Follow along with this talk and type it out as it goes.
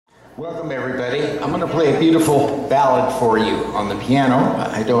Welcome everybody. I'm going to play a beautiful ballad for you on the piano.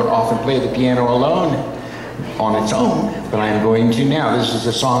 I don't often play the piano alone on its own, but I'm going to now. This is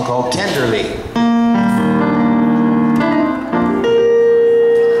a song called Tenderly.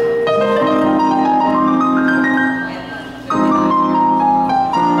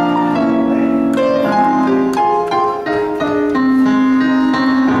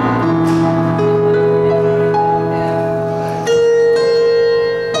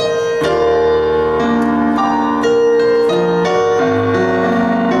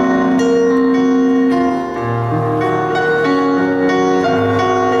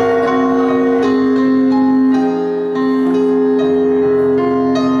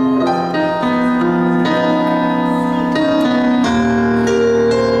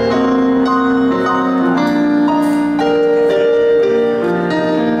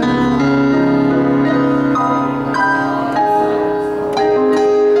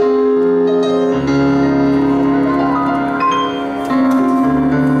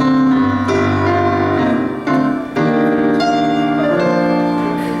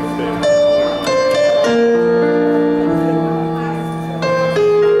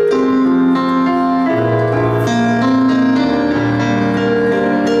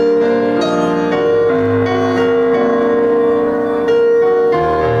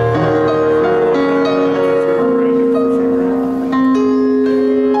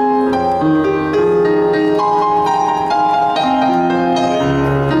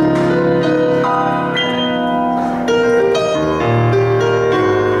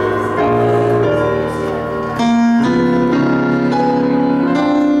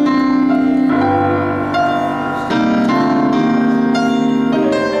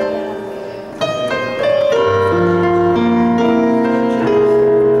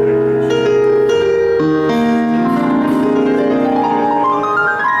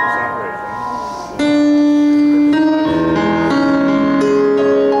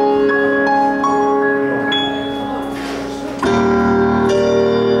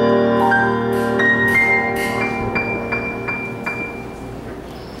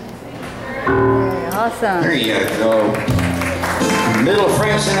 Awesome. There you go. Little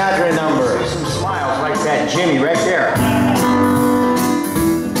Frank Sinatra number. Some smiles like that, Jimmy, right there.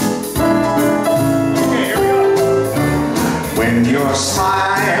 Okay, here we go. When you're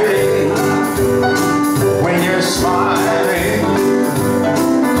smiling,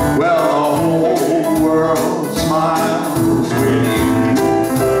 well, the whole world smiles with you.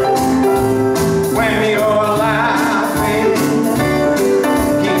 When you're laughing,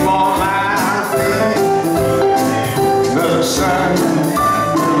 keep on laughing. The sun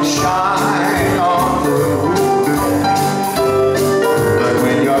will shine on through. But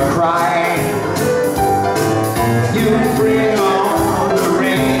when you're crying, you bring on the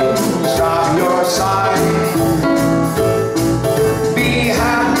rain. Stop your sighing.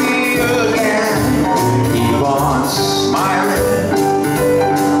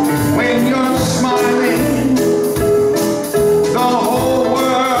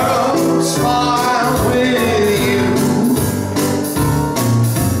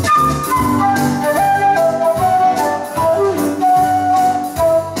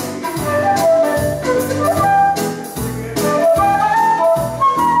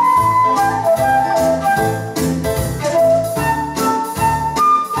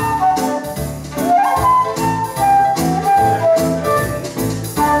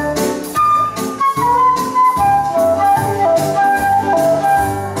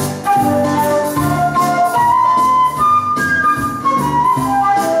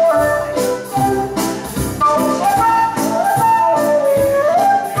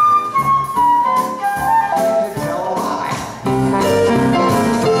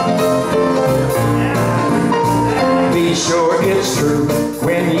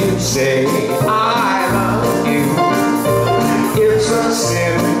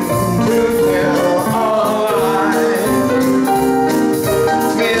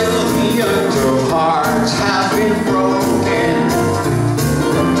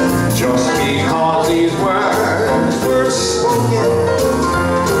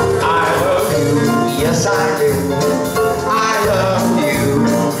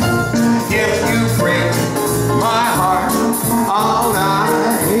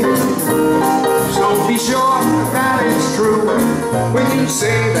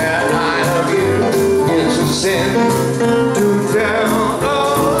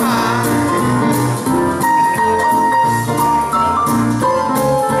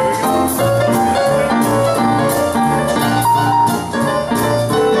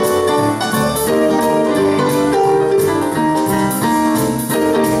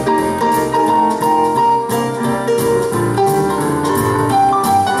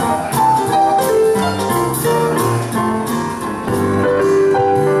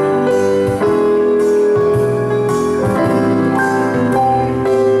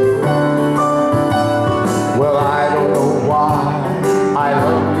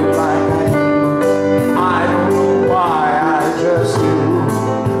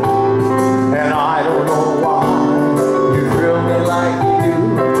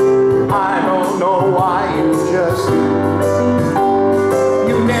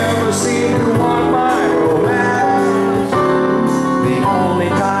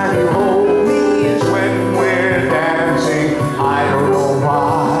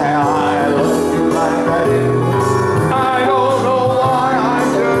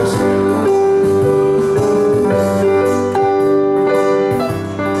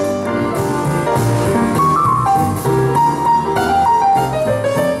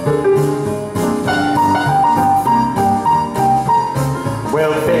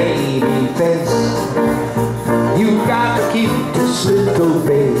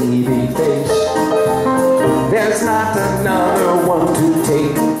 to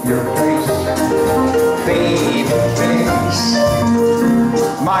take your place, baby face.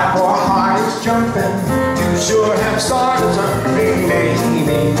 My poor heart is jumping to sure have started something,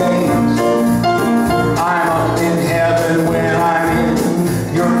 baby face. I'm up in heaven when I'm in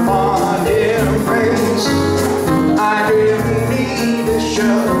your fond embrace. I didn't need a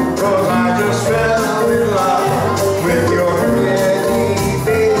show, 'cause I just fell in love with your pretty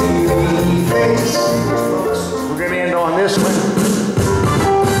baby face. We're gonna end on this one.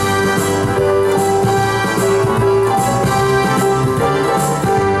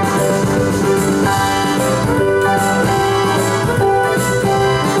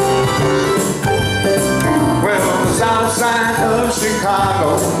 South side of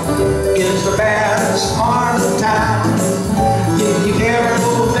Chicago is the baddest part of town.